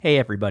Hey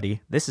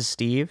everybody, this is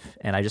Steve,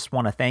 and I just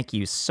want to thank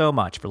you so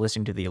much for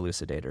listening to The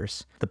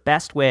Elucidators. The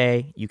best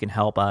way you can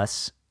help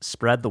us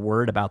spread the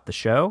word about the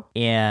show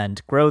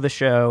and grow the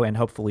show and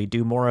hopefully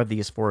do more of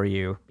these for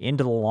you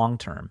into the long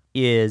term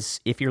is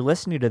if you're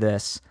listening to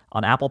this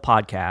on Apple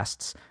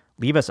Podcasts,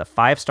 leave us a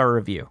 5-star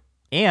review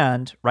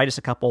and write us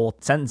a couple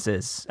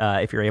sentences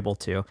if you're able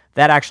to.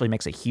 That actually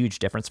makes a huge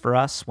difference for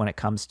us when it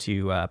comes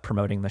to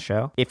promoting the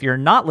show. If you're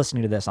not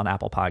listening to this on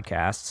Apple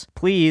Podcasts,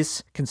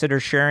 please consider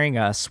sharing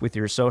us with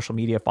your social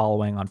media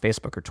following on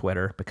Facebook or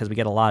Twitter because we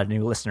get a lot of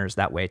new listeners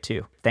that way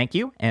too. Thank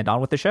you, and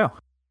on with the show.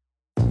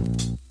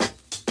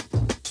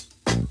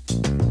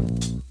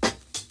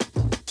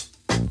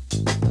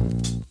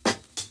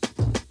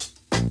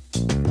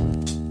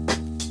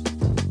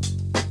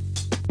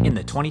 In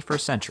the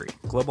 21st century,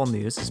 global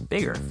news is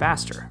bigger,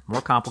 faster,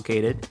 more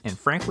complicated, and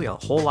frankly a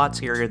whole lot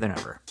scarier than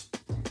ever.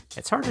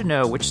 It's hard to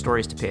know which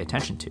stories to pay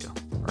attention to,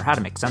 or how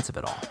to make sense of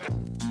it all.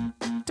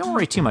 Don't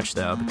worry too much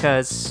though,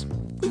 because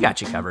we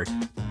got you covered.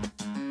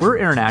 We're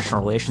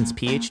international relations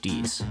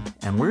PhDs,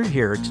 and we're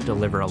here to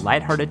deliver a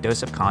lighthearted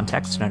dose of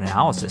context and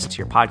analysis to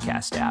your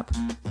podcast app,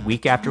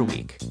 week after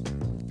week.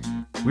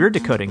 We're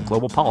decoding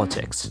global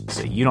politics,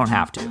 so you don't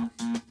have to.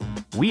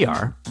 We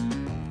are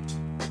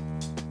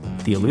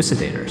The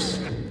Elucidators.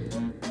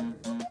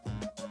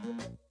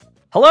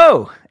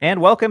 Hello, and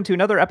welcome to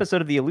another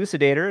episode of The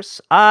Elucidators.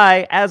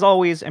 I, as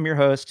always, am your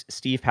host,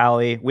 Steve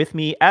Pally. With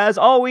me, as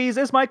always,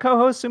 is my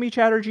co-host, Sumi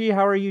Chatterjee.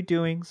 How are you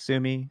doing,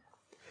 Sumi?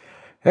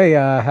 Hey,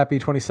 happy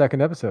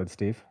 22nd episode,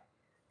 Steve.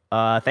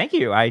 Thank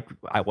you. I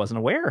wasn't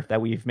aware that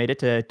we've made it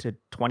to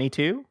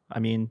 22. I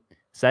mean,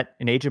 is that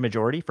an age of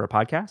majority for a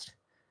podcast?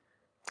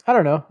 I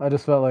don't know. I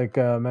just felt like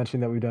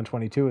mentioning that we've done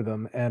 22 of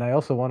them, and I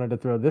also wanted to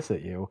throw this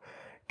at you.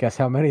 Guess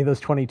how many of those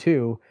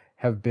 22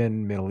 have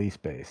been Middle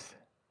East based?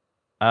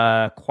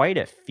 Quite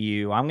a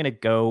few. I'm going to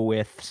go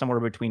with somewhere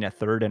between a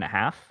third and a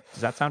half.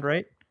 Does that sound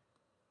right?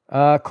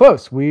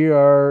 Close. We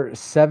are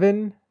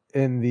 7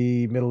 in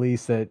the Middle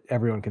East that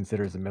everyone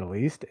considers the Middle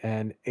East,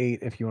 and 8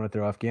 if you want to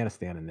throw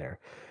Afghanistan in there.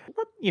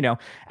 You know,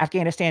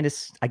 Afghanistan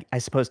is, I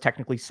suppose,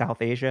 technically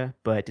South Asia,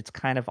 but it's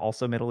kind of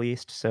also Middle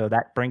East. So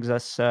that brings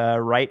us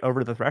right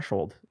over the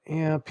threshold.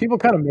 Yeah, people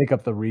kind of make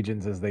up the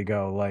regions as they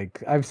go.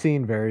 Like, I've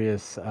seen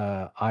various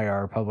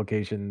IR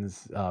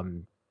publications,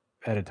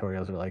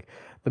 editorials are like,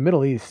 the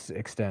Middle East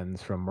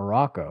extends from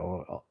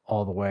Morocco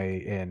all the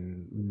way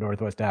in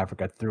Northwest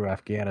Africa through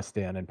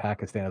Afghanistan, and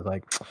Pakistan is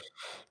like,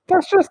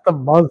 that's just the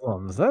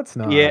Muslims. That's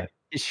not. Yeah,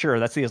 sure.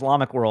 That's the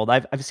Islamic world.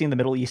 I've seen the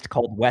Middle East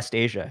called West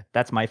Asia.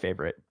 That's my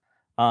favorite.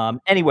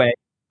 Anyway,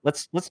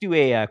 let's do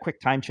a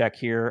quick time check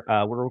here.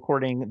 We're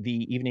recording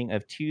the evening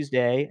of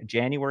Tuesday,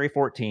 January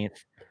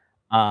 14th.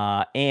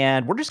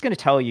 And we're just going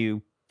to tell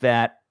you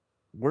that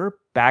we're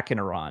back in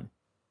Iran.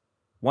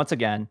 Once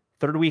again,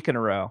 third week in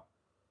a row.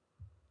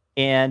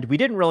 And we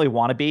didn't really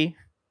want to be,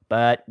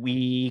 but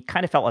we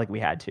kind of felt like we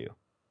had to.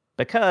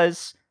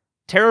 Because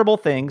terrible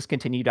things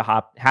continue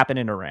to happen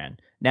in Iran.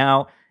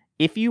 Now,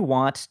 if you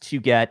want to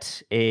get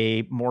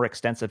a more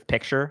extensive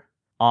picture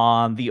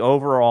on the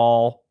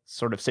overall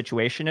sort of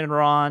situation in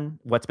Iran,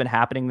 what's been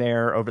happening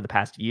there over the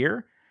past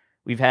year,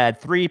 we've had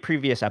 3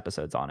 previous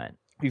episodes on it.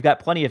 We've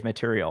got plenty of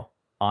material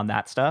on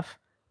that stuff.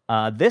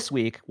 This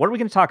week, what are we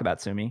going to talk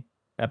about, Sumi,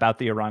 about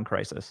the Iran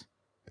crisis?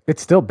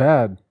 It's still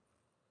bad.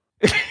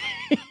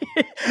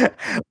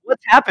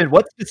 What's happened?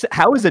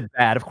 How is it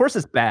bad? Of course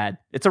it's bad.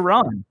 It's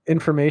Iran.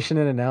 Information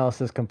and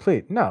analysis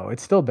complete. No,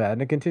 it's still bad,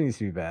 and it continues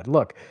to be bad.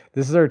 Look,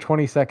 this is our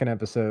 22nd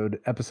episode,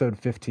 episode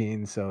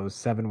 15, so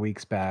 7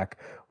 weeks back.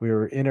 We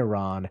were in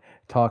Iran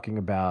talking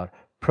about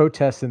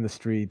protests in the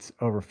streets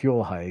over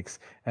fuel hikes,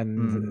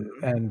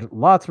 and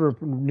lots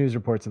of news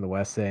reports in the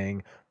West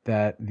saying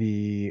that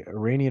the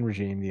Iranian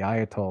regime, the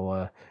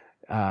Ayatollah,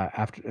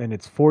 after in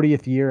its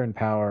 40th year in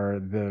power,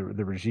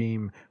 the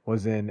regime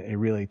was in a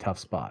really tough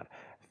spot.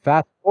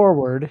 Fast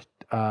forward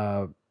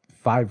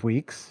 5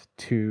 weeks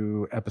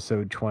to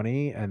episode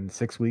 20 and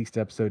 6 weeks to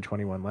episode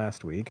 21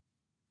 last week.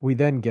 We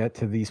then get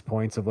to these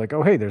points of like,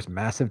 oh, hey, there's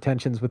massive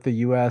tensions with the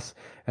U.S.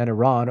 and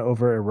Iran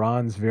over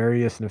Iran's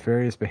various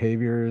nefarious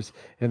behaviors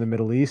in the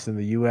Middle East and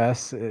the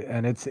U.S.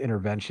 and its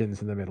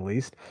interventions in the Middle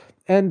East.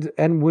 And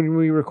when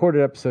we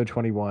recorded episode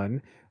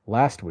 21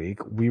 last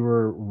week, we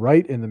were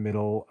right in the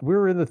middle. We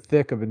were in the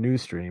thick of a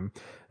news stream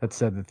that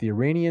said that the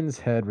Iranians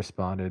had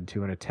responded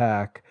to an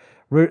attack,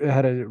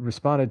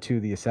 responded to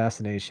the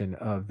assassination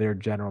of their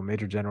general,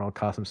 Major General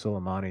Qasem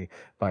Soleimani,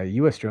 by a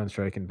U.S. drone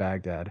strike in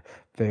Baghdad.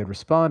 They had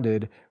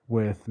responded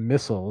with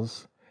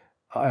missiles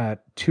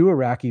at 2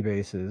 Iraqi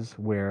bases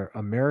where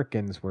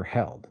Americans were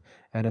held.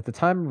 And at the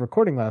time of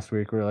recording last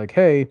week, we were like,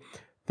 hey,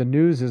 the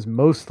news is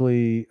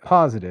mostly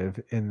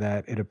positive in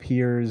that it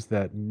appears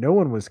that no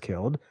one was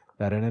killed.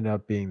 That ended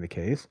up being the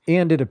case.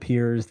 And it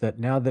appears that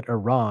now that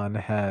Iran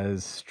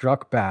has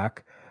struck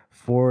back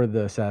for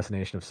the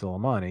assassination of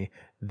Soleimani,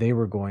 they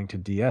were going to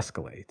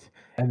de-escalate.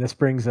 And this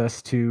brings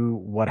us to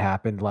what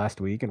happened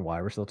last week and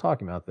why we're still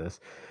talking about this.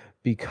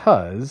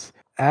 Because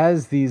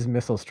as these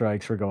missile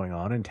strikes were going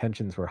on and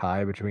tensions were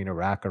high between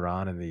Iraq,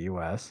 Iran, and the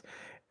U.S.,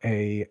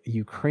 a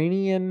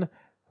Ukrainian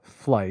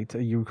flight,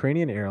 a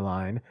Ukrainian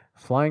airline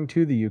flying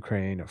to the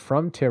Ukraine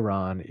from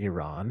Tehran,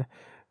 Iran.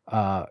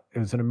 It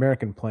was an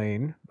American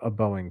plane, a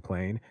Boeing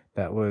plane,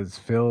 that was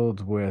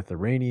filled with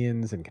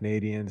Iranians and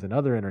Canadians and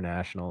other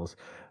internationals,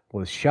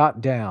 was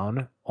shot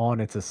down on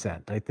its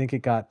ascent. I think it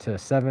got to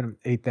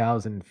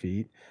 8,000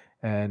 feet.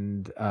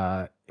 And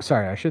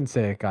sorry, I shouldn't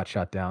say it got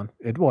shot down.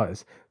 It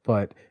was,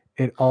 but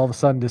it all of a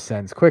sudden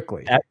descends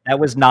quickly. That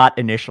was not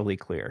initially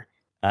clear.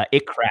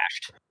 It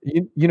crashed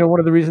You know one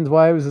of the reasons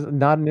why it was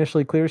not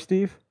initially clear,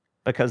 Steve?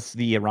 because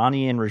the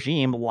Iranian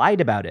regime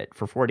lied about it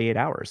for 48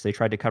 hours. They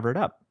tried to cover it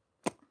up.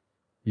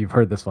 You've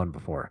heard this one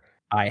before.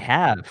 I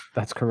have.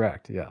 That's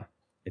correct. Yeah.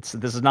 This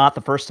is not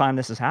the first time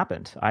this has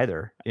happened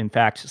either. In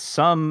fact,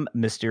 some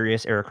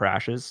mysterious air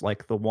crashes,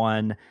 like the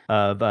one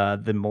of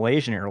the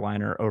Malaysian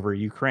airliner over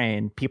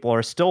Ukraine, people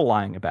are still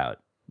lying about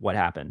what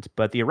happened.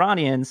 But the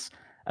Iranians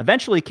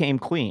eventually came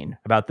clean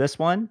about this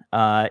one.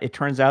 It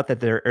turns out that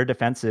their air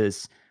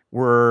defenses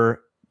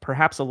were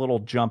perhaps a little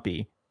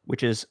jumpy,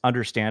 which is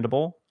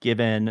understandable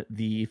given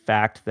the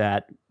fact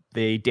that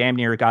they damn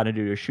near got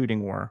into a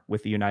shooting war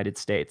with the United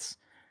States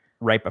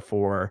right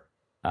before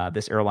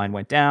this airline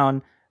went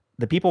down.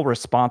 The people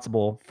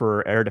responsible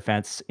for air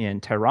defense in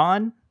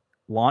Tehran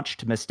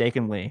launched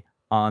mistakenly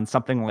on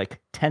something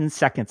like 10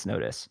 seconds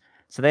notice.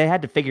 So they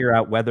had to figure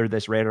out whether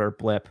this radar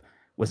blip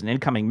was an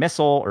incoming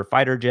missile or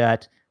fighter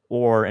jet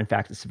or, in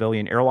fact, a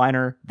civilian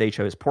airliner. They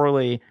chose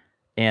poorly,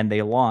 and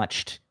they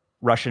launched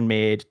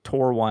Russian-made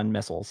Tor-1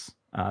 missiles,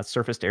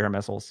 surface-to-air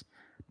missiles.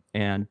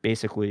 And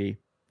basically,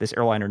 this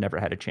airliner never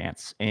had a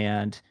chance.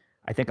 And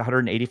I think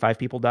 185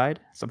 people died,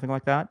 something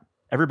like that.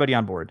 Everybody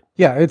on board.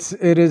 Yeah,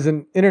 it is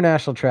an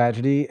international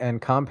tragedy, and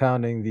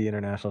compounding the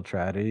international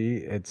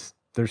tragedy,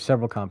 there's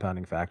several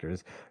compounding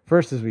factors.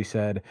 First, as we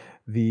said,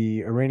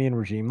 the Iranian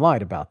regime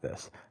lied about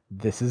this.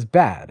 This is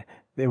bad.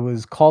 It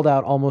was called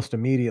out almost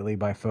immediately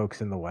by folks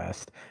in the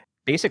West.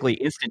 Basically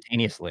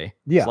instantaneously.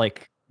 Yeah. It's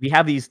like we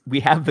have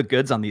the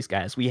goods on these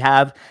guys. We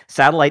have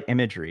satellite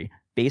imagery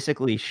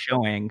basically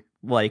showing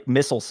like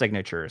missile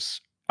signatures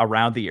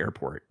around the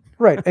airport.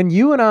 Right. And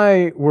you and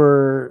I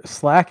were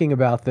slacking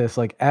about this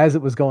like as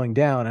it was going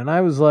down. And I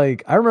was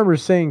like, I remember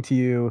saying to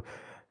you,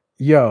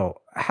 yo,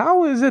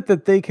 how is it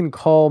that they can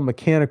call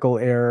mechanical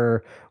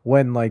error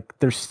when like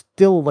there's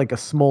still like a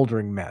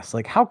smoldering mess?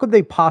 Like, how could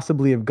they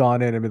possibly have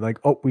gone in and been like,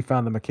 oh, we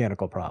found the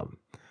mechanical problem?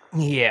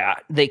 Yeah,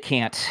 they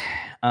can't.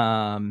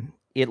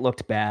 It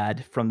looked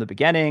bad from the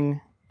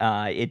beginning.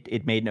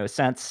 It made no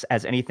sense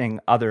as anything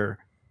other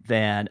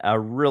than a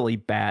really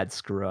bad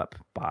screw up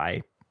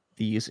by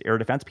these air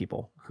defense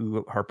people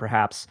who are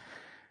perhaps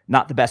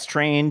not the best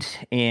trained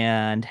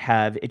and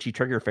have itchy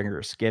trigger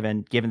fingers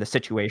given the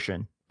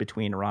situation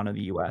between Iran and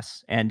the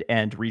US and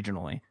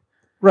regionally.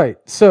 Right.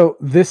 So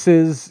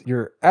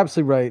you're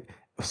absolutely right.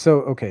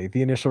 So, okay,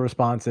 the initial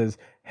response is,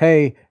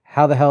 hey,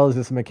 how the hell is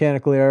this a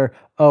mechanical error?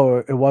 Oh,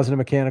 it wasn't a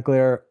mechanical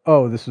error.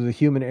 Oh, this was a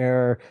human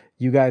error.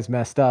 You guys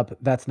messed up.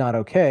 That's not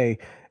okay.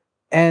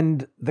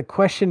 And the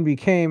question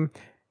became,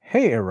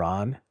 hey,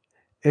 Iran,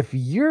 if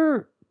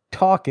you're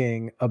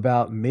talking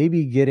about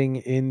maybe getting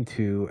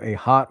into a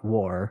hot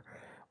war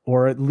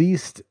or at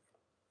least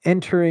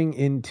entering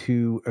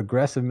into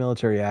aggressive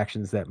military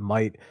actions that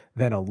might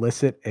then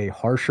elicit a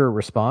harsher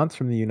response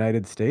from the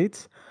United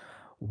States,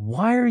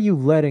 why are you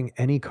letting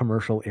any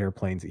commercial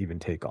airplanes even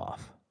take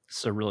off?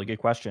 It's a really good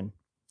question.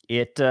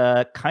 It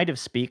kind of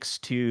speaks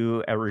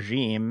to a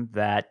regime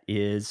that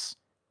is,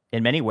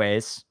 in many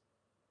ways,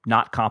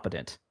 not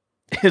competent,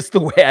 is the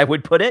way I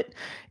would put it.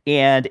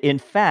 And in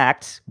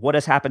fact, what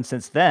has happened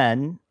since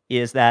then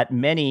is that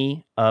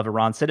many of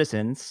Iran's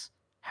citizens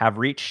have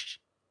reached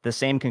the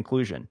same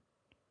conclusion.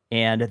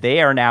 And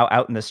they are now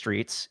out in the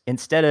streets.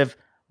 Instead of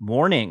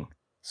mourning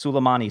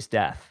Soleimani's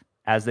death,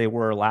 as they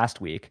were last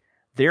week,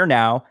 they're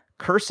now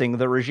cursing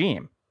the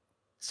regime.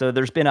 So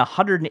there's been a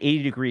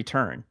 180-degree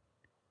turn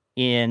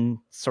in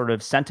sort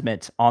of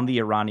sentiment on the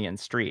Iranian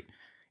street.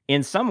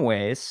 In some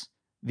ways,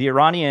 the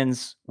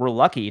Iranians were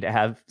lucky to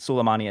have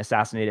Soleimani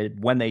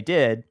assassinated when they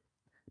did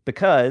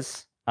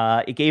because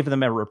it gave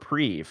them a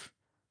reprieve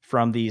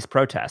from these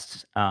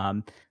protests.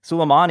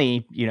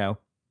 Soleimani,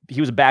 he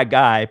was a bad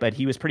guy, but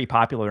he was pretty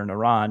popular in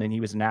Iran and he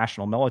was a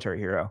national military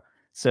hero.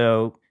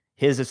 So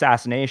his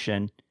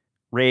assassination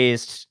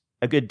raised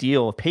a good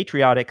deal of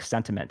patriotic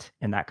sentiment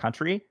in that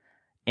country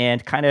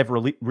and kind of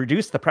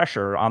reduced the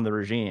pressure on the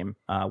regime,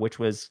 which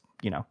was,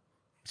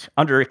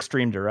 under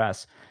extreme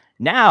duress.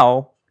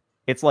 Now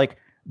it's like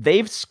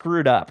they've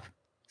screwed up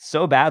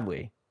so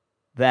badly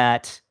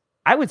that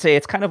I would say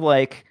it's kind of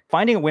like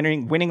finding a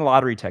winning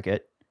lottery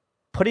ticket,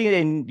 putting it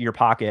in your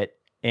pocket,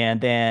 and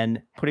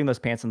then putting those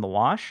pants in the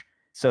wash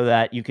so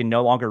that you can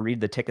no longer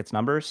read the ticket's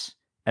numbers,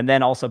 and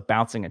then also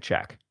bouncing a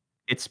check.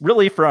 It's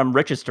really from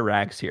riches to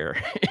rags here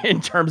in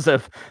terms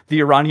of the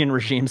Iranian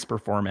regime's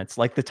performance.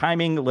 Like the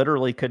timing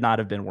literally could not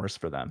have been worse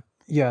for them.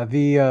 Yeah,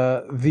 the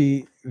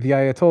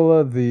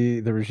Ayatollah,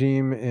 the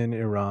regime in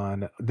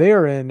Iran, they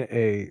are in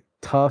a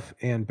tough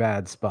and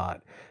bad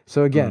spot.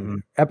 So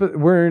again, Mhm.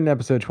 we're in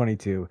episode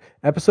 22.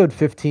 Episode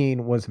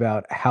 15 was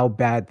about how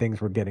bad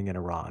things were getting in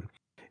Iran.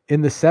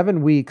 In the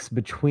 7 weeks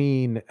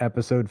between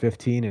episode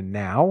 15 and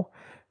now,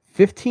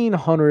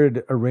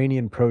 1,500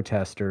 Iranian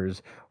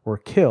protesters were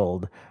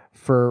killed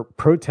for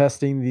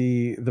protesting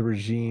the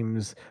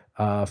regime's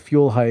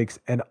fuel hikes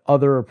and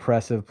other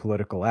oppressive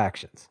political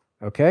actions.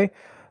 Okay?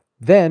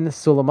 Then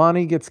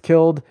Soleimani gets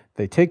killed.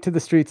 They take to the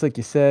streets, like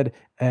you said,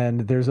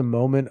 and there's a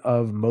moment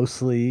of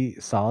mostly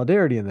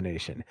solidarity in the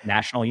nation.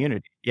 National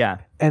unity. Yeah.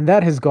 And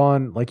that has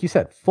gone, like you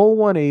said, full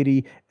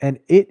 180, and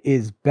it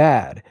is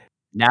bad.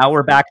 Now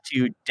we're back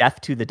to death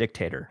to the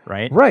dictator,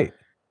 right? Right.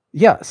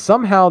 Yeah.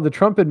 Somehow the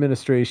Trump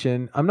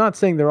administration, I'm not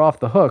saying they're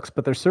off the hooks,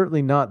 but they're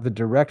certainly not the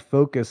direct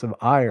focus of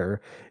ire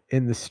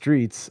in the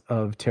streets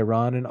of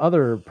Tehran and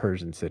other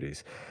Persian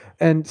cities.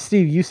 And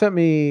Steve, you sent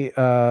me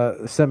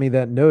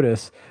that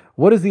notice.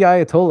 What is the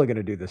Ayatollah going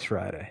to do this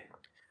Friday?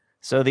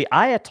 So the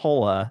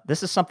Ayatollah,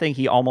 this is something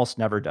he almost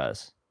never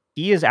does.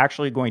 He is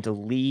actually going to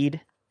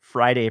lead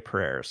Friday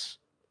prayers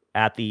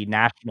at the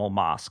National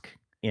Mosque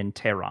in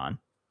Tehran.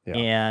 Yeah.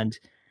 And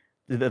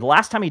the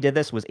last time he did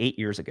this was 8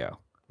 years ago,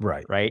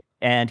 Right. right?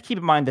 And keep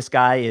in mind, this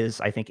guy is,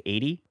 I think,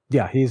 80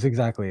 Yeah, he's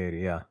exactly 80.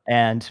 Yeah.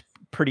 and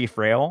pretty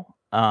frail.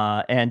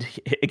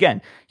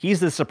 Again, he's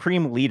the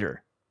supreme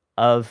leader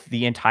of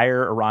the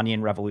entire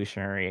Iranian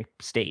revolutionary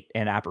state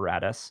and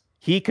apparatus.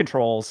 He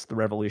controls the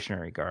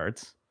Revolutionary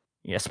Guards,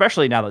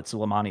 especially now that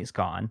Soleimani's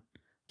gone.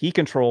 He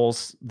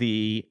controls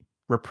the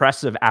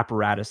repressive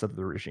apparatus of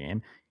the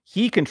regime.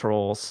 He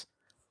controls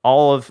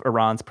all of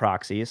Iran's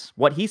proxies.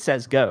 What he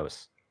says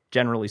goes,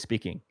 generally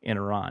speaking, in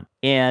Iran.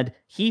 And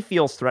he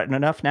feels threatened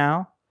enough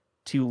now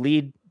to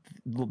lead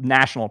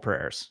national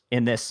prayers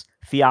in this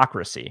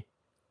theocracy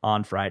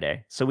on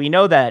Friday. So we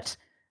know that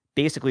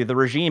basically the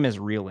regime is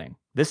reeling.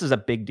 This is a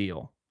big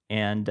deal.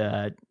 And,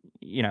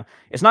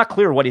 it's not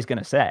clear what he's going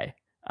to say,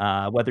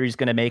 whether he's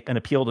going to make an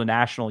appeal to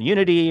national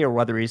unity or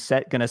whether he's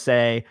going to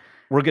say,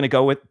 we're going to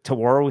go to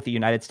war with the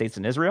United States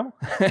and Israel,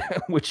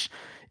 which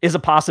is a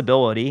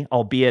possibility,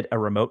 albeit a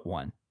remote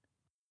one.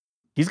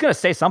 He's going to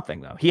say something,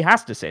 though. He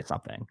has to say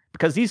something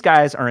because these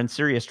guys are in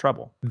serious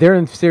trouble. They're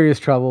in serious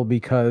trouble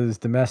because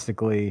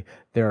domestically,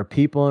 there are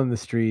people in the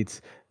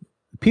streets,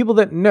 people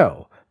that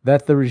know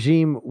that the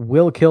regime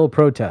will kill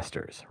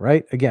protesters,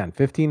 right? Again,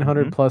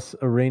 1,500 plus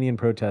Iranian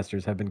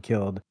protesters have been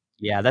killed.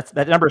 Yeah,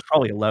 that number is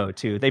probably low,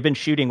 too. They've been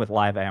shooting with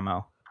live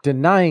ammo.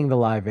 Denying the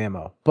live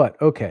ammo. But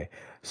okay,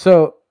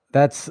 so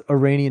that's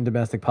Iranian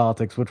domestic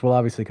politics, which we'll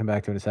obviously come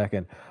back to in a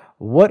second.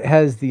 What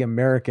has the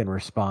American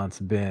response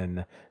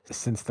been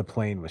since the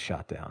plane was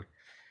shot down?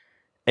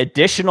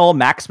 Additional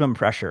maximum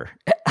pressure.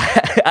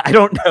 I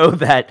don't know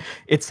that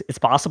it's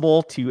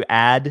possible to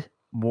add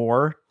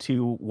more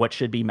to what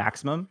should be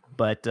maximum,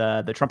 but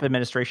the Trump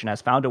administration has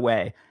found a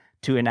way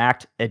to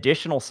enact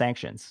additional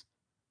sanctions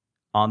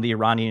on the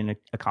Iranian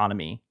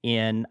economy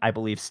in, I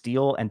believe,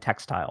 steel and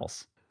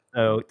textiles.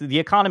 So the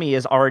economy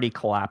is already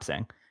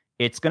collapsing.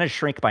 It's going to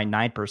shrink by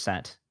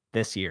 9%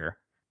 this year.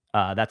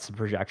 That's the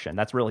projection.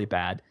 That's really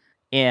bad.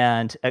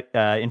 And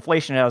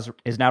inflation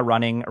is now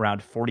running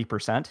around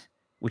 40%,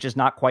 which is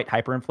not quite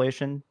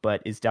hyperinflation,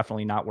 but is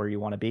definitely not where you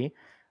want to be.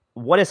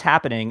 What is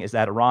happening is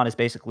that Iran is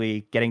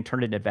basically getting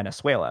turned into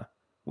Venezuela,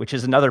 which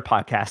is another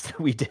podcast that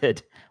we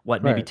did,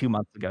 maybe 2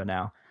 months ago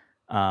now.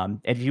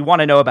 If you want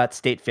to know about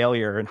state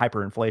failure and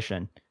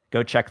hyperinflation,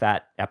 go check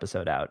that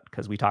episode out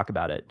because we talk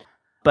about it.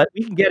 But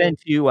we can get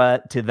into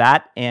to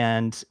that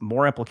and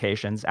more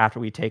implications after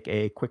we take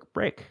a quick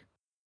break.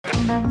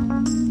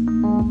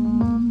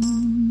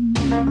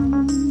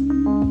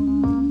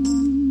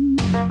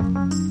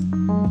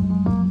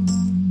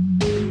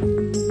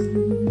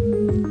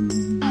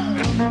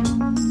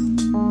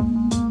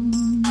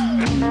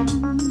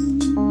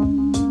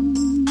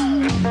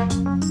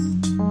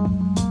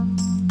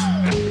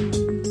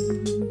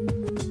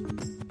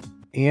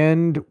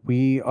 And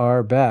we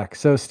are back.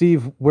 So,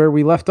 Steve, where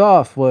we left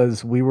off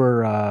was we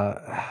were,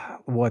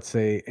 what's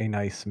a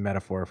nice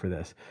metaphor for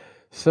this?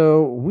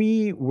 So,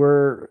 we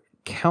were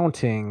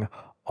counting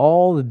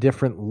all the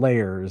different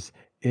layers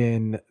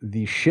in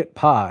the shit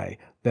pie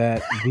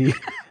that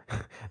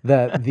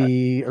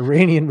the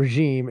Iranian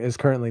regime is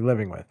currently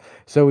living with.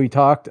 So, we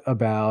talked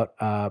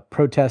about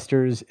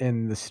protesters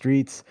in the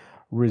streets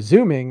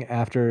resuming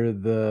after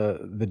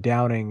the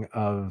downing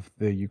of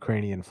the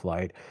Ukrainian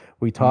flight.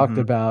 We talked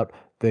about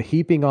the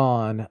heaping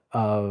on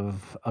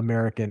of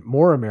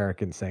more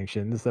American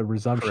sanctions, the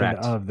resumption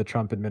Correct. of the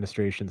Trump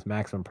administration's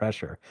maximum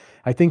pressure.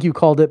 I think you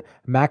called it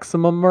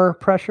maximumer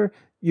pressure.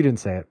 You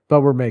didn't say it,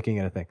 but we're making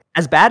it a thing.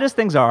 As bad as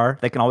things are,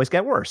 they can always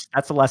get worse.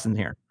 That's the lesson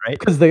here, right?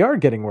 Because they are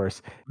getting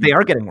worse. They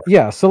are getting worse.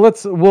 Yeah,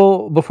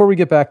 so before we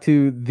get back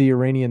to the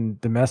Iranian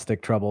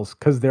domestic troubles,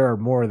 because there are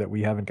more that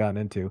we haven't gotten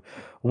into,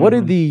 what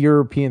did the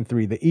European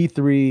three, the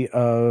E3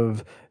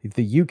 of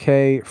the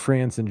UK,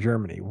 France, and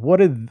Germany, what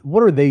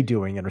are they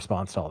doing in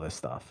response to all this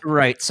stuff?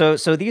 Right. So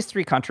these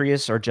three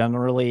countries are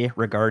generally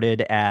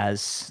regarded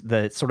as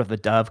the sort of the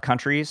dove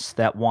countries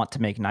that want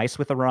to make nice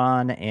with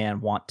Iran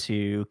and want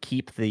to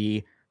keep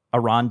the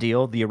Iran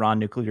deal, the Iran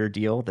nuclear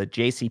deal, the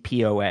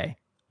JCPOA, Mhm.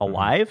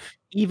 alive,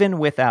 even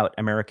without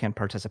American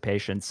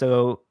participation.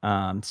 So,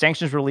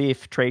 sanctions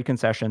relief, trade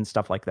concessions,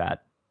 stuff like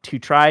that, to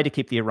try to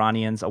keep the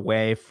Iranians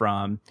away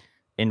from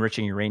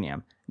enriching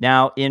uranium.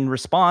 Now, in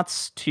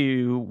response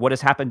to what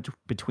has happened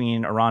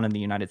between Iran and the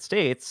United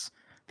States,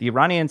 the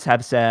Iranians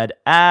have said,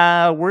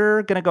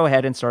 we're going to go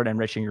ahead and start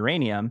enriching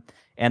uranium.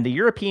 And the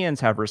Europeans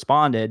have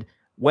responded,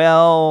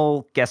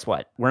 well, guess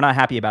what? We're not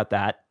happy about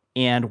that.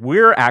 And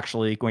we're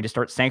actually going to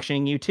start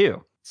sanctioning you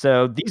too.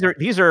 So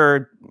these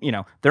are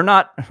they're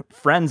not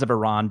friends of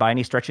Iran by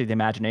any stretch of the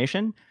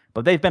imagination,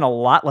 but they've been a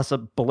lot less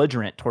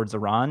belligerent towards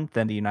Iran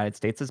than the United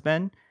States has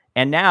been,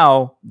 and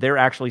now they're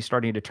actually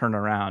starting to turn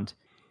around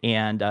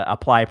and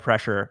apply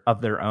pressure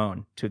of their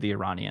own to the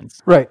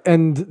Iranians, Right.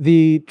 And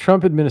the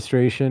Trump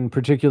administration,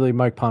 particularly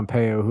Mike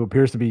Pompeo, who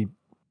appears to be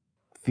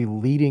the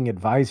leading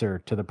advisor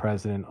to the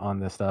president on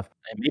this stuff.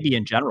 and maybe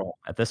in general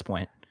at this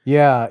point.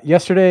 Yeah,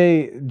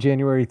 Monday,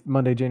 January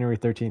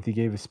 13th, he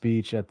gave a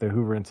speech at the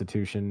Hoover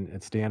Institution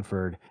at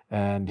Stanford,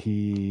 and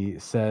he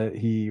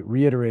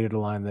reiterated a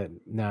line that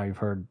now you've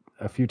heard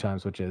a few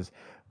times, which is,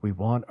 "We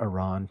want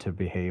Iran to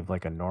behave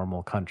like a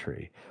normal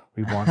country.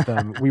 We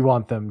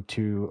want them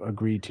to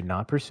agree to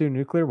not pursue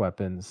nuclear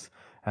weapons,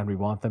 and we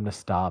want them to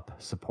stop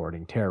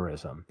supporting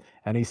terrorism."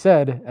 And he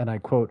said, and I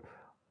quote,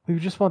 "We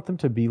just want them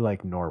to be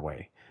like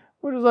Norway,"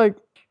 which is like,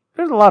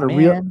 there's a lot of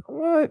real Man,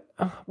 what?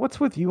 What's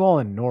with you all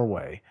in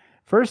Norway?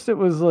 First it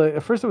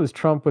was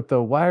Trump with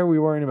the why are we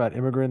worrying about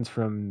immigrants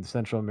from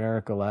Central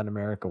America, Latin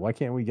America? Why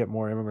can't we get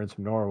more immigrants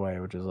from Norway?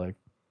 Which is like,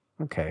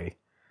 okay,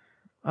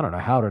 I don't know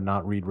how to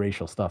not read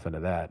racial stuff into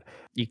that.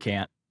 you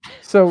can't.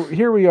 So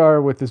here we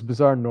are with this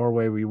bizarre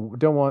Norway. We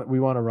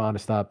want Iran to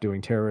stop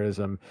doing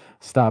terrorism,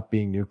 stop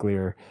being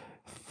nuclear.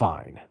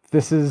 Fine.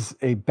 This is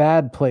a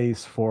bad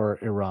place for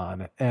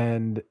Iran,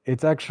 and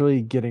it's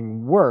actually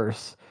getting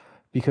worse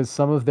because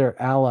some of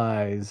their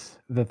allies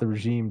that the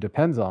regime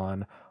depends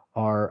on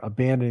are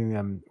abandoning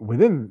them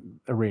within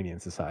Iranian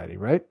society,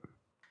 right?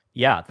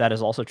 Yeah, that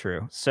is also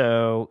true.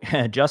 So,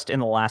 just in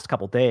the last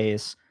couple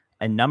days,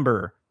 a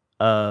number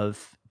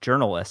of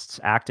journalists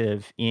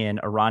active in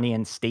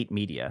Iranian state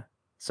media.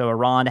 So,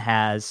 Iran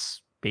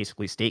has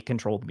basically state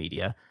controlled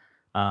media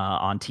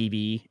on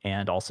TV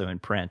and also in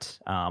print,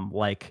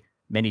 like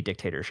many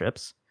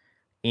dictatorships.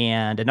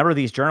 And a number of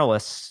these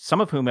journalists, some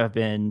of whom have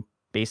been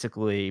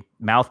basically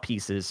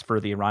mouthpieces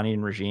for the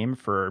Iranian regime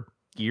for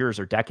years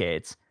or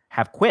decades,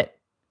 have quit.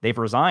 They've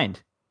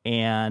resigned.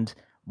 And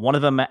one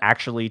of them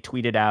actually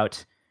tweeted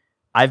out,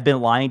 I've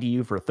been lying to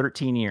you for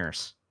 13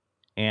 years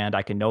and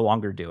I can no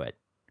longer do it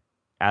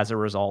as a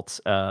result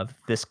of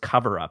this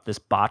cover up, this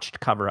botched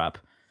cover up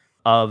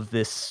of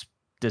this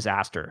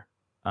disaster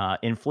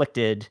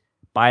inflicted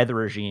by the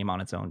regime on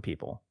its own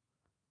people.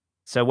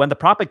 So when the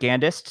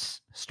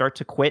propagandists start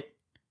to quit,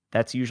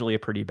 that's usually a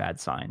pretty bad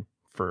sign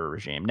for a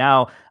regime.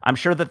 Now, I'm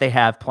sure that they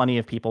have plenty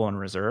of people in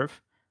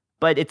reserve,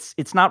 but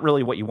it's not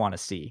really what you want to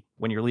see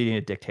when you're leading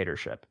a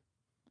dictatorship.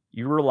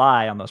 You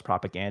rely on those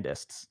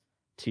propagandists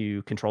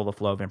to control the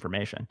flow of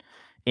information.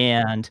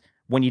 And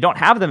when you don't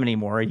have them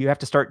anymore, you have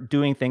to start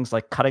doing things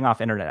like cutting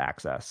off internet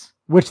access.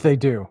 Which they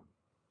do.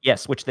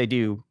 Yes, which they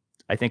do,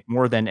 I think,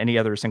 more than any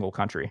other single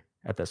country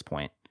at this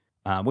point,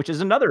 which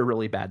is another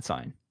really bad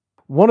sign.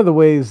 One of the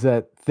ways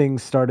that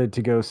things started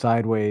to go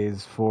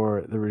sideways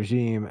for the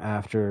regime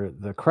after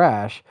the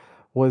crash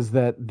was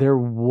that there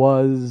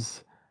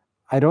was,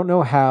 I don't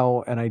know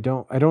how, and I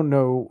don't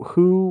know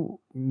who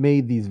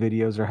made these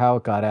videos or how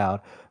it got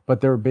out,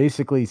 but there were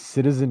basically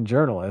citizen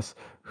journalists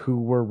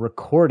who were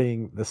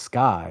recording the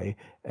sky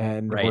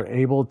and Right. were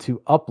able to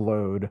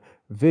upload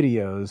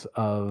videos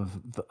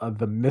of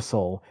the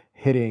missile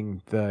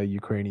hitting the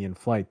Ukrainian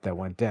flight that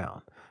went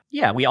down.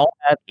 Yeah, we all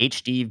have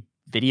HD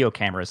video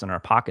cameras in our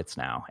pockets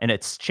now, and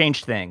it's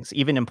changed things,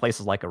 even in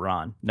places like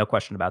Iran. No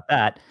question about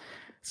that.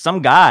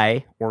 Some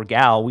guy or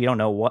gal, we don't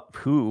know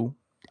who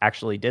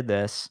actually did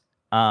this,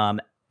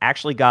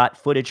 actually got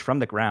footage from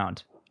the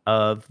ground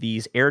of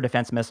these air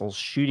defense missiles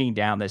shooting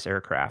down this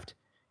aircraft,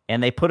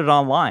 and they put it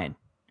online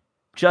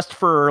just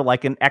for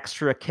like an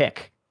extra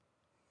kick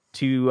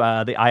to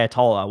the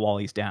Ayatollah while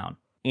he's down.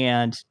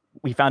 And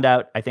we found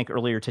out, I think,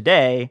 earlier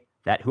today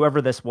that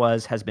whoever this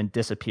was has been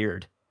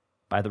disappeared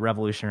by the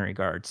Revolutionary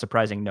Guard,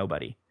 surprising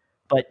nobody.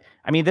 But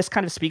I mean, this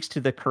kind of speaks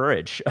to the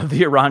courage of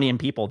the Iranian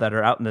people that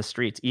are out in the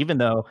streets, even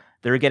though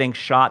they're getting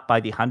shot by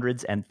the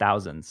hundreds and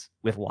thousands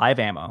with live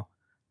ammo.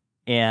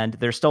 And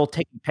they're still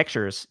taking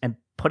pictures and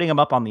putting them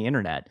up on the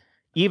internet,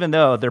 even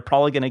though they're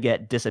probably going to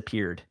get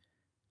disappeared.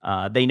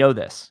 They know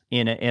this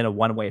in a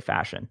one-way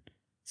fashion.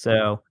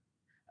 So,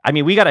 I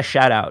mean, we got a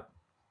shout out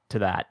to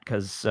that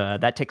because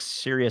that takes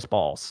serious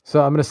balls.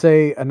 So I'm going to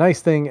say a nice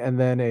thing and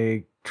then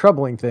a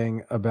troubling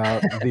thing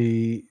about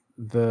the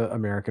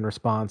American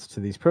response to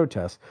these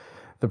protests.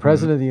 The Mhm.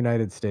 president of the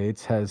United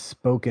States has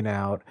spoken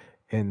out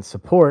in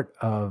support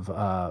of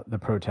the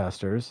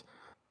protesters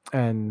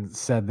and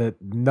said that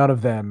none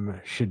of them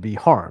should be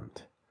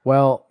harmed.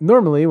 Well,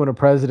 normally when a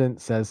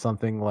president says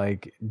something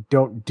like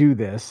 "Don't do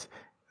this,"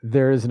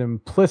 there is an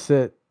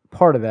implicit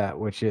part of that,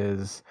 which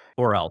is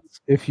Or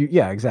else. if you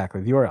yeah,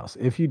 exactly, the or else.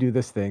 If you do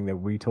this thing that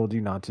we told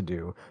you not to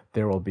do,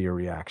 there will be a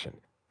reaction.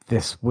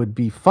 This would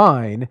be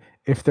fine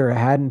if there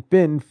hadn't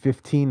been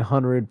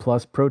 1,500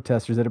 plus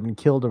protesters that have been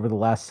killed over the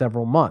last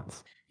several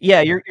months.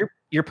 Yeah,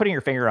 you're putting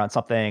your finger on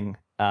something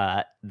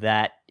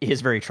that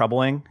is very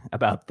troubling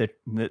about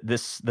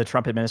the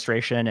Trump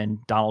administration and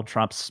Donald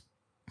Trump's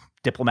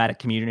diplomatic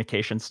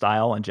communication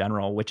style in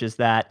general, which is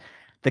that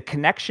the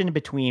connection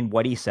between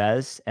what he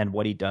says and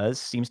what he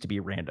does seems to be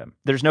random.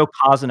 There's no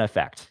cause and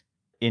effect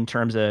in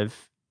terms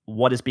of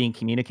what is being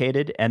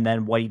communicated and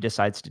then what he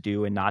decides to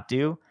do and not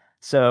do.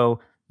 So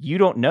you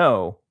don't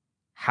know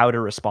how to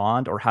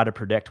respond or how to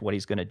predict what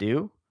he's going to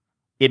do.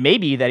 It may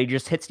be that he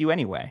just hits you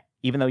anyway,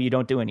 even though you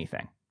don't do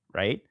anything,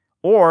 right?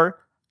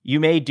 Or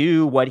you may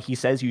do what he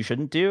says you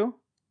shouldn't do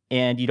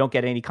and you don't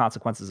get any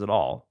consequences at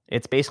all.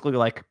 It's basically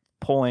like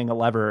pulling a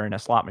lever in a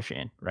slot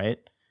machine, right?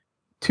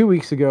 2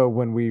 weeks ago,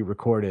 when we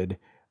recorded,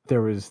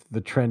 there was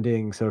the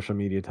trending social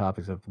media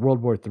topics of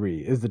World War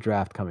III. Is the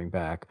draft coming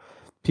back?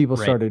 People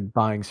Right. started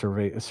buying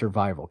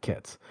survival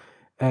kits,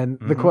 and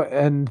Mhm.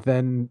 and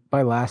then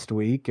by last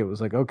week, it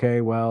was like, okay,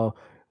 well,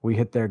 we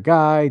hit their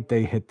guide.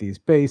 They hit these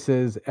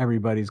bases.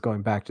 Everybody's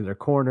going back to their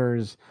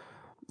corners.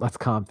 Let's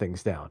calm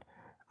things down.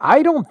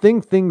 I don't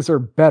think things are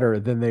better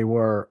than they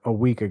were a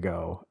week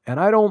ago,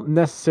 and I don't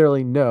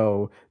necessarily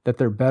know that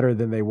they're better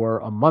than they were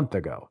a month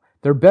ago.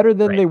 They're better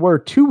than Right. they were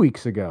 2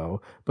 weeks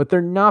ago, but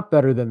they're not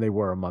better than they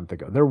were a month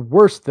ago. They're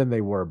worse than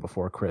they were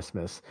before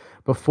Christmas,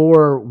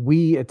 before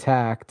we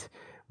attacked,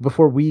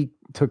 before we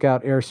took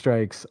out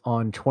airstrikes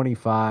on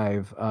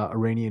 25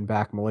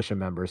 Iranian-backed militia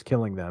members,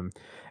 killing them.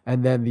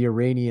 And then the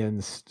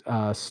Iranians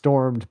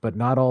stormed, but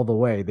not all the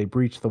way. They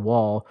breached the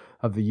wall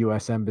of the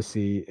U.S.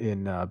 Embassy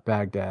in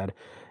Baghdad,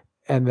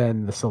 and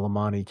then the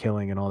Soleimani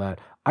killing and all that.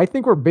 I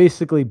think we're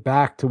basically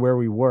back to where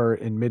we were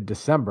in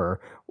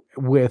mid-December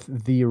with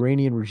the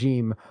Iranian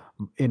regime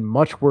in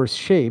much worse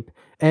shape.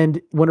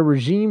 And when a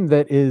regime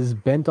that is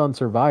bent on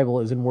survival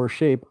is in worse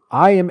shape,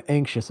 I am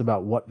anxious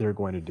about what they're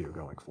going to do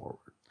going forward.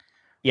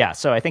 Yeah,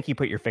 so I think you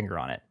put your finger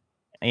on it.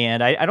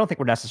 And I don't think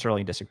we're necessarily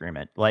in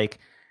disagreement. Like,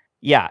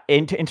 yeah,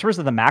 in terms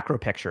of the macro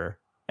picture,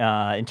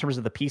 in terms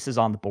of the pieces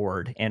on the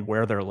board and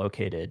where they're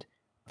located,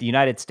 the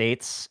United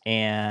States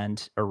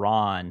and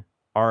Iran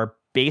are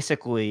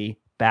basically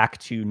back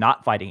to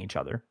not fighting each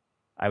other.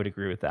 I would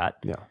agree with that.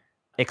 Yeah.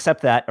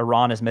 Except that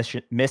Iran is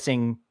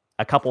missing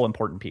a couple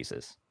important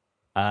pieces.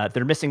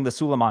 They're missing the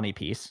Soleimani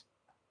piece,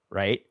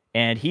 right?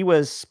 And he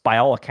was, by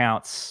all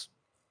accounts,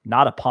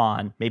 not a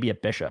pawn, maybe a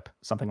bishop,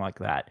 something like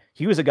that.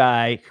 He was a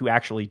guy who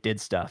actually did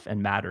stuff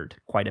and mattered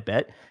quite a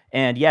bit.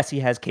 And yes,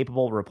 he has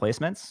capable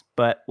replacements,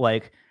 but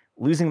like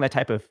losing that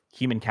type of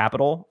human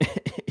capital,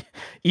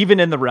 even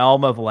in the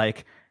realm of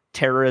like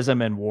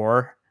terrorism and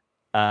war,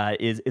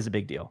 is a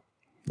big deal.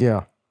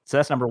 Yeah. So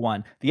that's number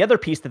one. The other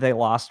piece that they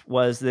lost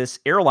was this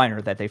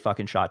airliner that they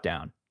fucking shot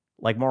down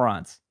like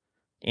morons.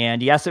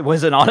 And yes, it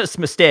was an honest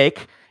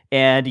mistake.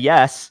 And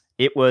yes,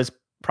 it was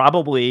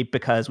probably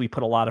because we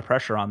put a lot of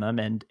pressure on them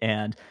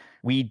and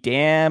we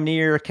damn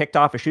near kicked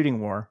off a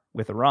shooting war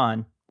with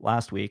Iran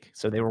last week.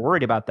 So they were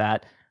worried about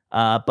that.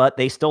 But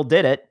they still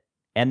did it.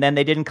 And then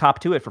they didn't cop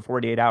to it for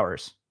 48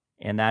 hours.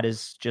 And that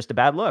is just a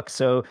bad look.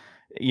 So,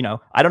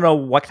 I don't know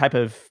what type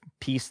of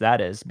piece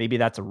that is. Maybe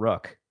that's a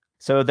rook.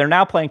 So they're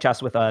now playing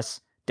chess with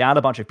us, down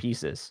a bunch of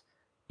pieces.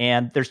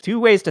 And there's two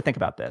ways to think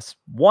about this.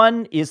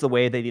 One is the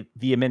way that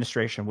the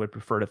administration would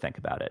prefer to think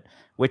about it,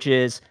 which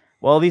is,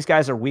 well, these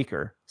guys are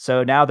weaker.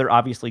 So now they're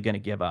obviously going to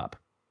give up,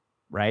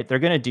 right? They're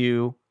going to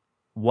do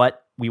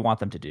what we want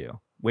them to do,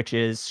 which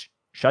is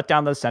shut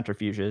down those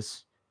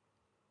centrifuges,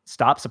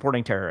 stop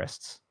supporting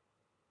terrorists,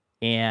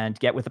 and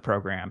get with the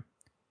program.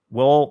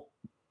 We'll,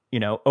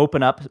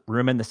 open up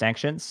room in the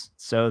sanctions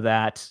so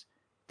that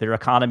their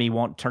economy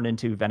won't turn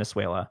into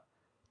Venezuela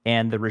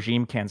and the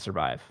regime can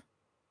survive,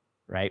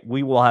 right?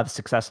 We will have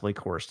successfully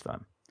coerced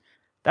them.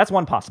 That's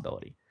one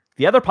possibility.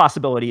 The other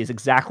possibility is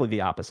exactly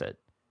the opposite,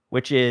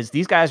 which is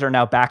these guys are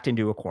now backed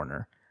into a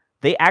corner.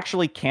 They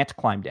actually can't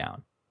climb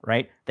down,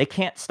 right? They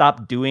can't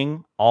stop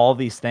doing all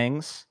these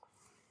things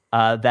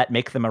that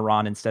make them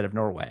Iran instead of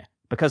Norway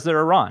because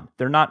they're Iran.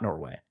 They're not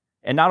Norway.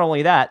 And not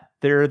only that,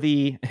 they're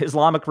the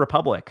Islamic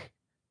Republic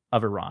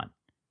of Iran,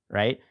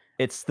 right?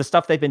 It's the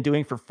stuff they've been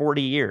doing for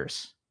 40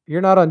 years. You're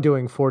not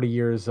undoing 40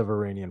 years of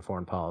Iranian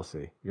foreign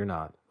policy. You're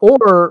not.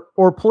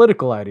 Or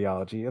political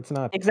ideology. It's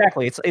not.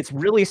 Exactly. It's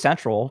really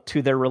central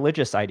to their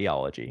religious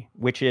ideology,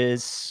 which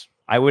is,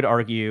 I would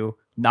argue,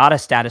 not a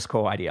status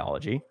quo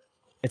ideology.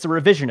 It's a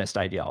revisionist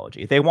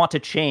ideology. They want to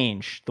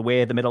change the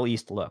way the Middle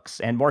East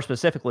looks. And more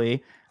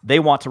specifically, they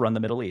want to run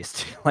the Middle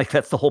East. Like,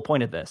 that's the whole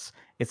point of this.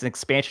 It's an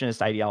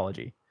expansionist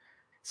ideology.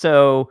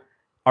 So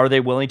are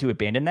they willing to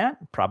abandon that?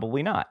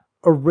 Probably not.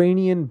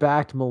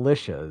 Iranian-backed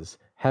militias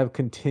have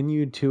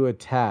continued to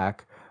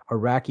attack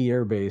Iraqi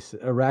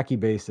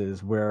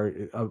bases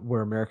where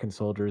American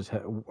soldiers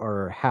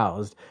are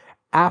housed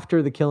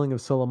after the killing of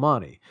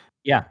Soleimani.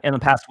 Yeah, in the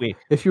past week.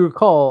 If you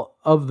recall,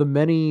 of the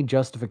many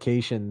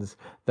justifications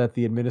that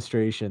the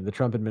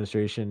Trump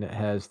administration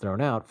has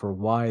thrown out for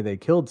why they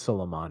killed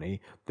Soleimani,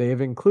 they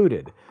have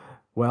included,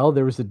 well,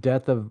 there was the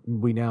death of,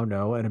 we now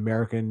know, an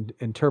American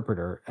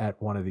interpreter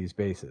at one of these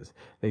bases.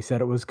 They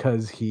said it was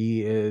because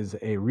he is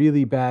a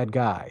really bad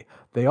guy.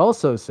 They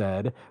also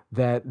said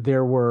that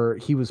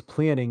he was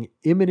planning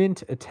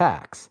imminent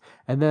attacks.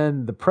 And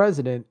then the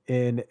president,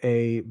 in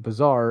a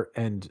bizarre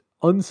and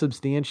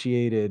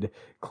unsubstantiated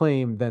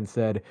claim, then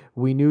said,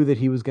 we knew that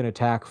he was going to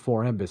attack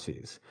 4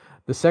 embassies.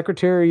 The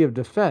Secretary of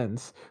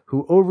Defense,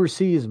 who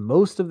oversees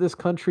most of this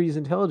country's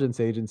intelligence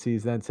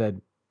agencies, then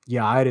said,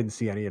 yeah, I didn't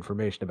see any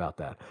information about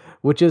that.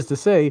 Which is to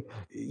say,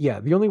 yeah,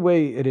 the only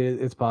way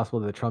it's possible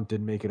that Trump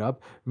didn't make it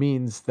up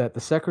means that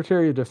the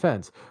Secretary of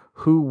Defense,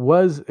 who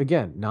was,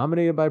 again,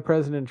 nominated by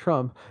President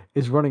Trump,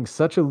 is running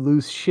such a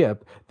loose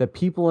ship that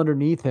people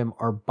underneath him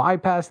are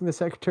bypassing the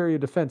Secretary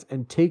of Defense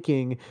and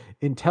taking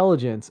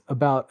intelligence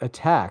about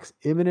attacks,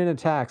 imminent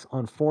attacks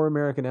on 4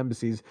 American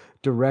embassies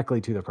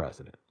directly to the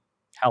president.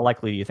 How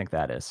likely do you think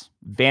that is?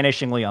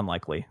 Vanishingly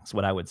unlikely is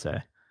what I would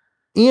say.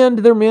 And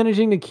they're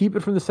managing to keep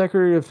it from the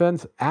Secretary of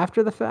Defense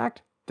after the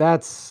fact?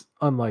 That's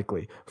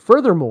unlikely.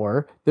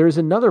 Furthermore, there's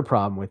another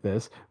problem with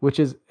this, which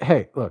is,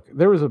 hey, look,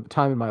 there was a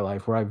time in my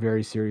life where I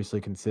very seriously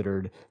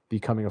considered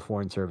becoming a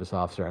Foreign Service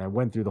officer, and I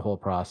went through the whole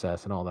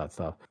process and all that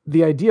stuff.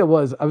 The idea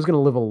was I was going to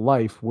live a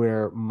life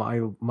where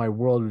my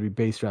world would be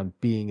based around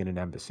being in an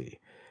embassy.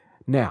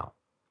 Now,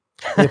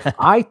 if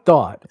I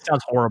thought, It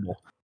sounds horrible.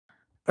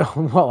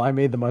 well, I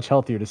made the much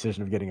healthier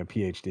decision of getting a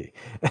PhD.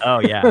 Oh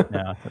yeah,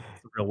 no, that's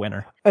a real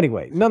winner.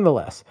 Anyway,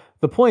 nonetheless,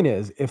 the point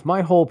is, if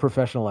my whole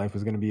professional life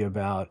was going to be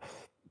about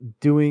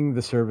doing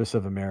the service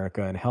of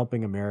America and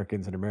helping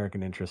Americans and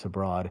American interests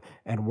abroad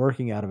and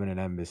working out of an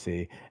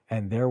embassy,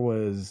 and there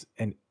was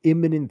an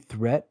imminent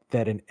threat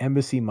that an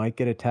embassy might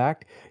get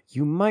attacked,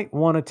 you might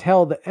want to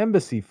tell the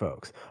embassy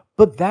folks.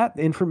 But that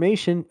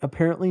information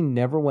apparently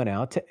never went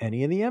out to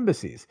any of the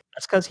embassies.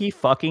 That's because he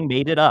fucking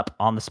made it up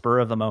on the spur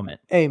of the moment.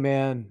 Hey,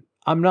 man,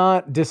 I'm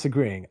not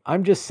disagreeing.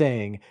 I'm just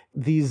saying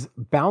these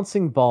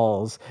bouncing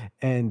balls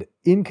and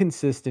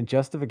inconsistent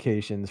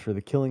justifications for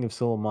the killing of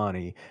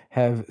Soleimani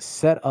have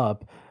set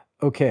up,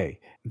 okay,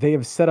 they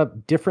have set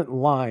up different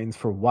lines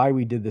for why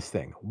we did this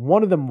thing.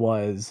 One of them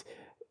was,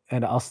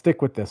 and I'll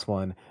stick with this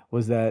one,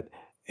 was that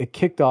it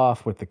kicked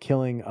off with the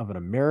killing of an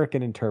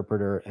American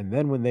interpreter. And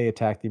then when they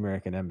attacked the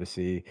American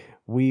embassy,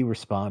 we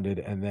responded.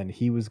 And then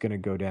he was going to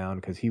go down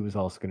because he was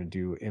also going to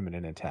do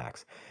imminent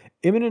attacks.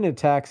 Imminent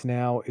attacks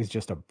now is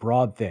just a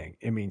broad thing.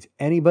 It means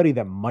anybody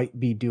that might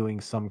be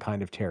doing some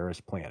kind of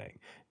terrorist planning.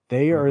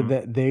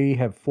 They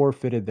have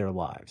forfeited their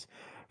lives.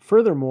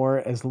 Furthermore,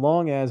 as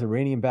long as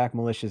Iranian-backed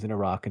militias in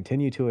Iraq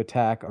continue to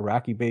attack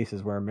Iraqi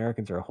bases where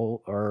Americans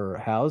are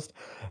housed,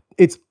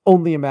 it's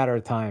only a matter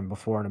of time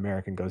before an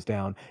American goes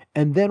down.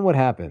 And then what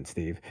happens,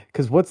 Steve?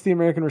 Because what's the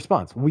American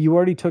response? Well, you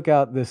already took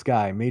out this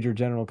guy, Major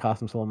General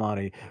Qasem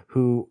Soleimani,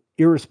 who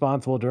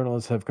irresponsible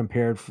journalists have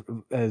compared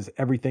as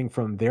everything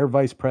from their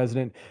vice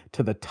president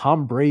to the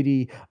Tom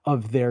Brady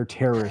of their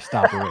terrorist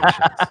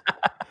operations.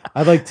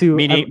 I'd like to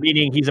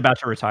meaning he's about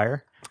to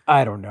retire.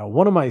 I don't know.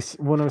 When I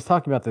was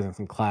talking about this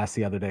in class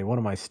the other day, one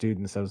of my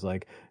students, I was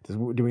like, do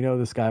we know who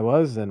this guy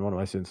was? And one of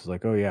my students was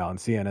like, oh yeah, on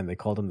CNN, they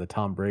called him the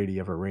Tom Brady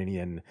of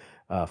Iranian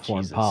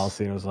foreign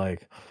policy. And I was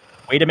like,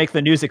 way to make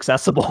the news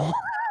accessible.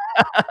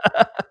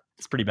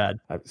 It's pretty bad.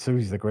 So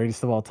he's the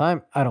greatest of all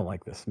time. I don't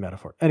like this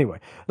metaphor.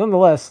 Anyway,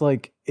 nonetheless,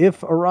 like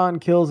if Iran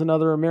kills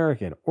another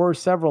American or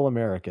several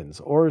Americans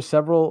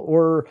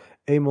or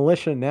a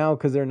militia now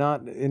because they're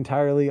not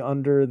entirely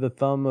under the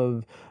thumb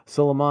of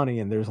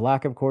Soleimani and there's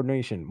lack of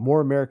coordination,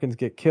 more Americans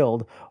get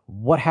killed,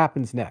 what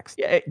happens next?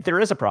 Yeah, there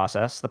is a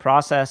process. The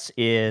process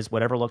is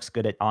whatever looks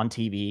good on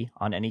TV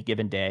on any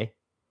given day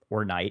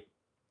or night,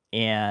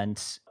 and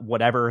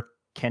whatever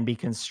can be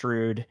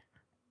construed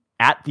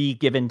at the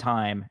given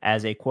time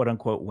as a quote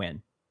unquote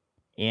win.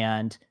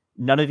 And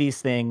none of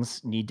these things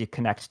need to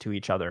connect to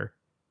each other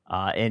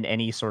in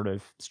any sort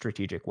of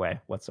strategic way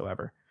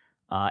whatsoever.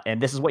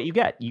 And this is what you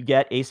get. You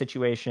get a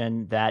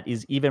situation that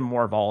is even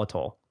more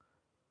volatile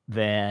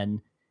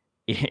than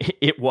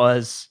it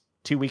was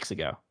 2 weeks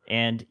ago.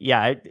 And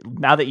yeah,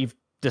 now that you've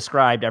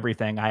described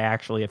everything, I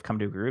actually have come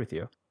to agree with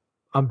you.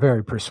 I'm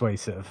very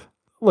persuasive.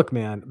 Look,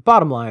 man,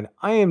 bottom line,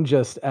 I am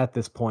just at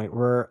this point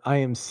where I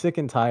am sick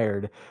and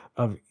tired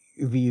of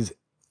these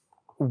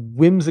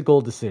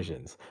whimsical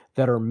decisions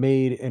that are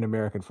made in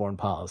American foreign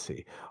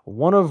policy.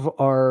 One of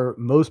our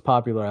most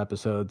popular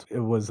episodes, it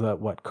was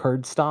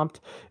Kurd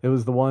stomped. It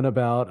was the one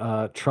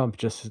about Trump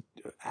just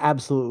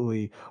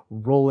absolutely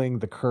rolling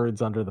the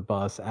Kurds under the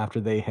bus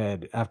after they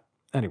had.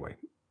 Anyway,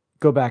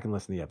 go back and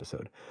listen to the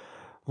episode.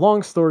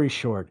 Long story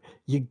short,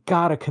 you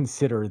gotta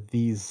consider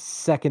these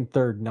second,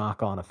 third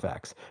knock-on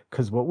effects,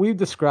 because what we've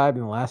described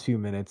in the last few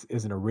minutes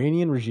is an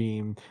Iranian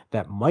regime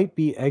that might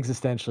be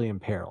existentially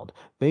imperiled.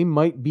 They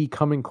might be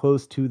coming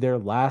close to their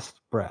last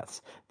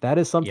breaths. That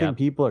is something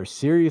people are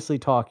seriously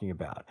talking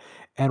about.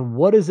 And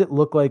what does it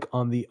look like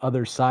on the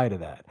other side of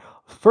that?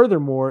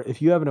 Furthermore,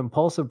 if you have an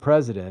impulsive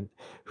president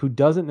who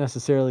doesn't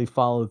necessarily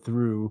follow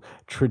through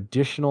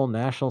traditional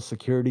National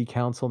Security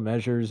Council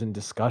measures and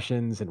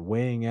discussions and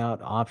weighing out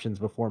options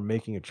before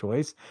making a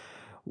choice,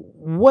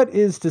 what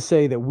is to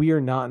say that we are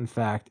not, in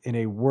fact, in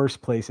a worse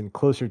place and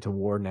closer to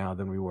war now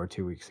than we were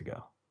 2 weeks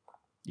ago?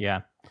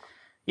 Yeah.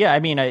 Yeah, I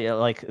mean,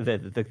 like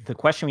the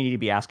question we need to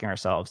be asking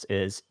ourselves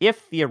is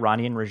if the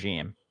Iranian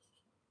regime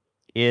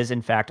is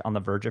in fact on the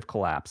verge of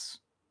collapse,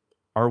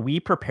 are we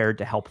prepared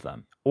to help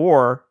them?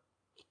 Or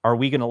are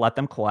we going to let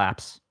them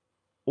collapse?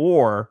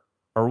 Or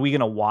are we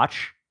going to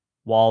watch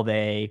while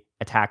they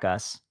attack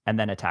us and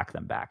then attack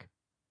them back?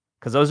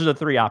 Because those are the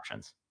three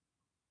options.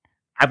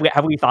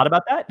 Have we thought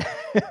about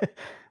that?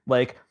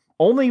 Like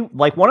only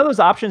like one of those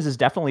options is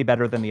definitely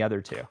better than the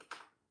other two,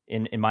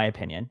 in my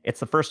opinion. It's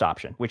the first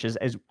option, which is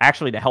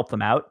actually to help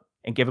them out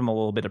and give them a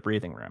little bit of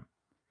breathing room.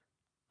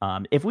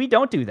 If we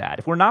don't do that,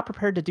 if we're not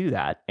prepared to do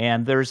that,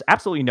 and there's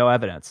absolutely no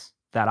evidence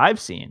that I've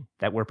seen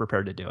that we're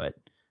prepared to do it.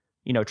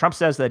 Trump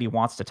says that he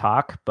wants to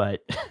talk,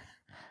 but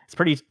it's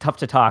pretty tough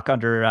to talk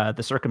under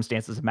the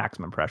circumstances of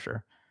maximum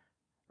pressure,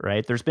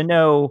 right? There's been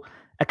no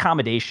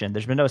accommodation.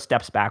 There's been no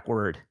steps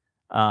backward,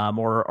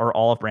 or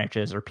olive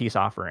branches or peace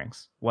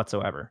offerings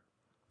whatsoever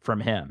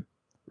from him,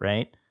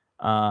 right?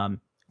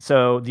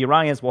 So the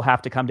Iranians will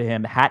have to come to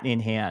him hat in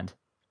hand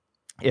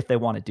if they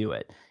want to do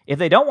it. If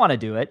they don't want to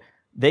do it,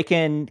 they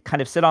can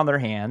kind of sit on their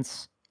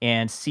hands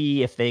and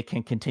see if they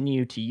can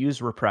continue to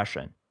use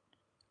repression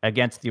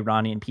against the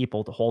Iranian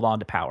people to hold on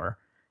to power.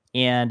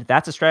 And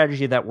that's a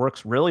strategy that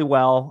works really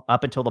well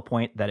up until the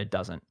point that it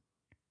doesn't.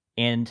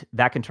 And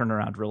that can turn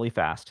around really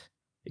fast.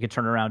 It can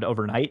turn around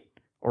overnight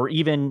or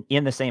even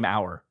in the same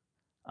hour.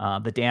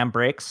 The dam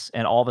breaks,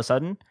 and all of a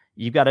sudden,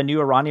 you've got a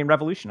new Iranian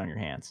revolution on your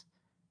hands.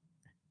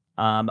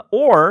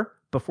 Or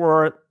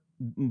before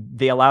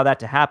they allow that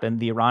to happen,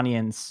 the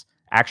Iranians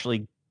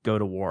actually go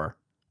to war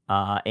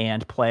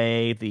and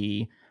play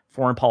the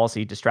foreign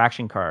policy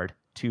distraction card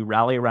to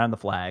rally around the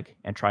flag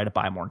and try to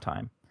buy more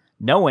time,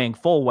 knowing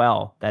full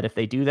well that if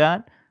they do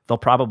that, they'll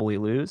probably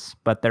lose,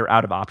 but they're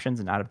out of options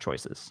and out of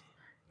choices.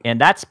 And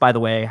that's, by the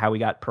way, how we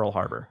got Pearl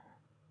Harbor.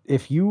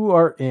 If you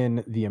are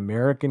in the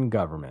American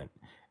government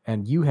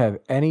and you have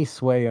any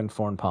sway on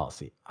foreign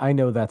policy, I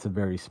know that's a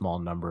very small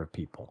number of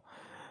people.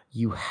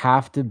 You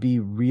have to be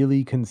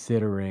really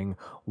considering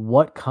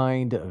what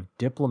kind of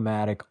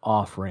diplomatic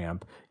off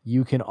ramp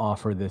you can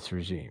offer this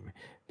regime.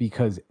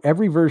 Because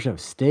every version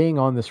of staying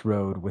on this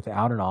road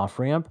without an off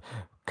ramp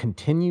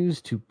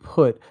continues to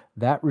put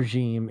that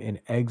regime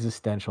in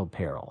existential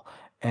peril.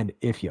 And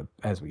if you,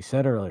 as we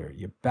said earlier,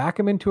 you back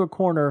them into a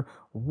corner,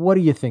 what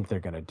do you think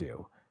they're going to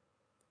do?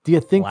 Do you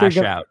think they're Lash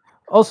going to out.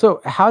 also,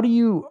 how do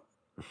you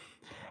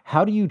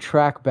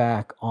track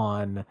back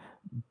on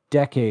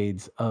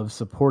decades of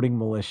supporting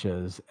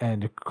militias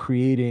and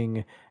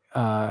creating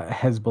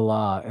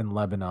Hezbollah in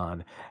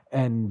Lebanon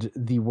and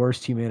the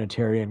worst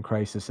humanitarian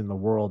crisis in the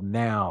world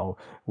now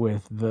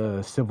with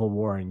the civil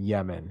war in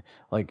Yemen?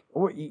 Like,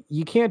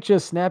 you can't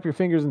just snap your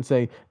fingers and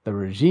say the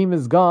regime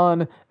is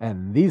gone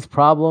and these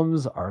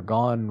problems are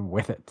gone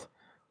with it.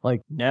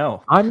 Like,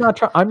 No. I'm not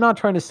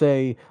trying to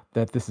say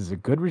that this is a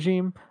good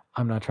regime.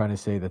 I'm not trying to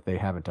say that they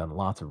haven't done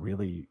lots of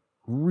really,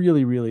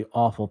 really, really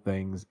awful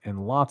things in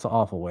lots of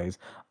awful ways.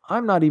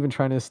 I'm not even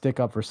trying to stick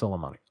up for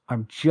Soleimani.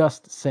 I'm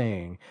just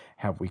saying,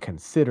 have we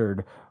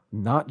considered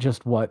not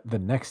just what the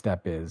next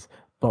step is,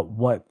 but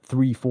what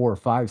 3, 4,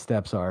 5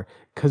 steps are?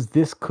 Because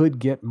this could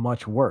get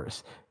much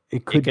worse.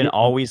 It It could can get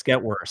always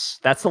get worse.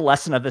 That's the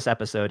lesson of this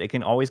episode. It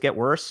can always get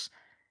worse.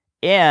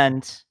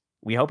 And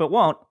we hope it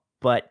won't,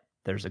 but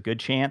there's a good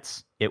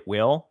chance it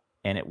will,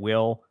 and it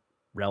will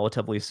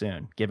relatively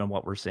soon, given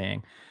what we're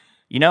seeing.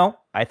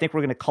 I think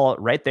we're going to call it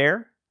right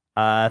there.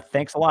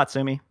 Thanks a lot,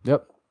 Sumi.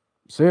 Yep.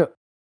 See ya.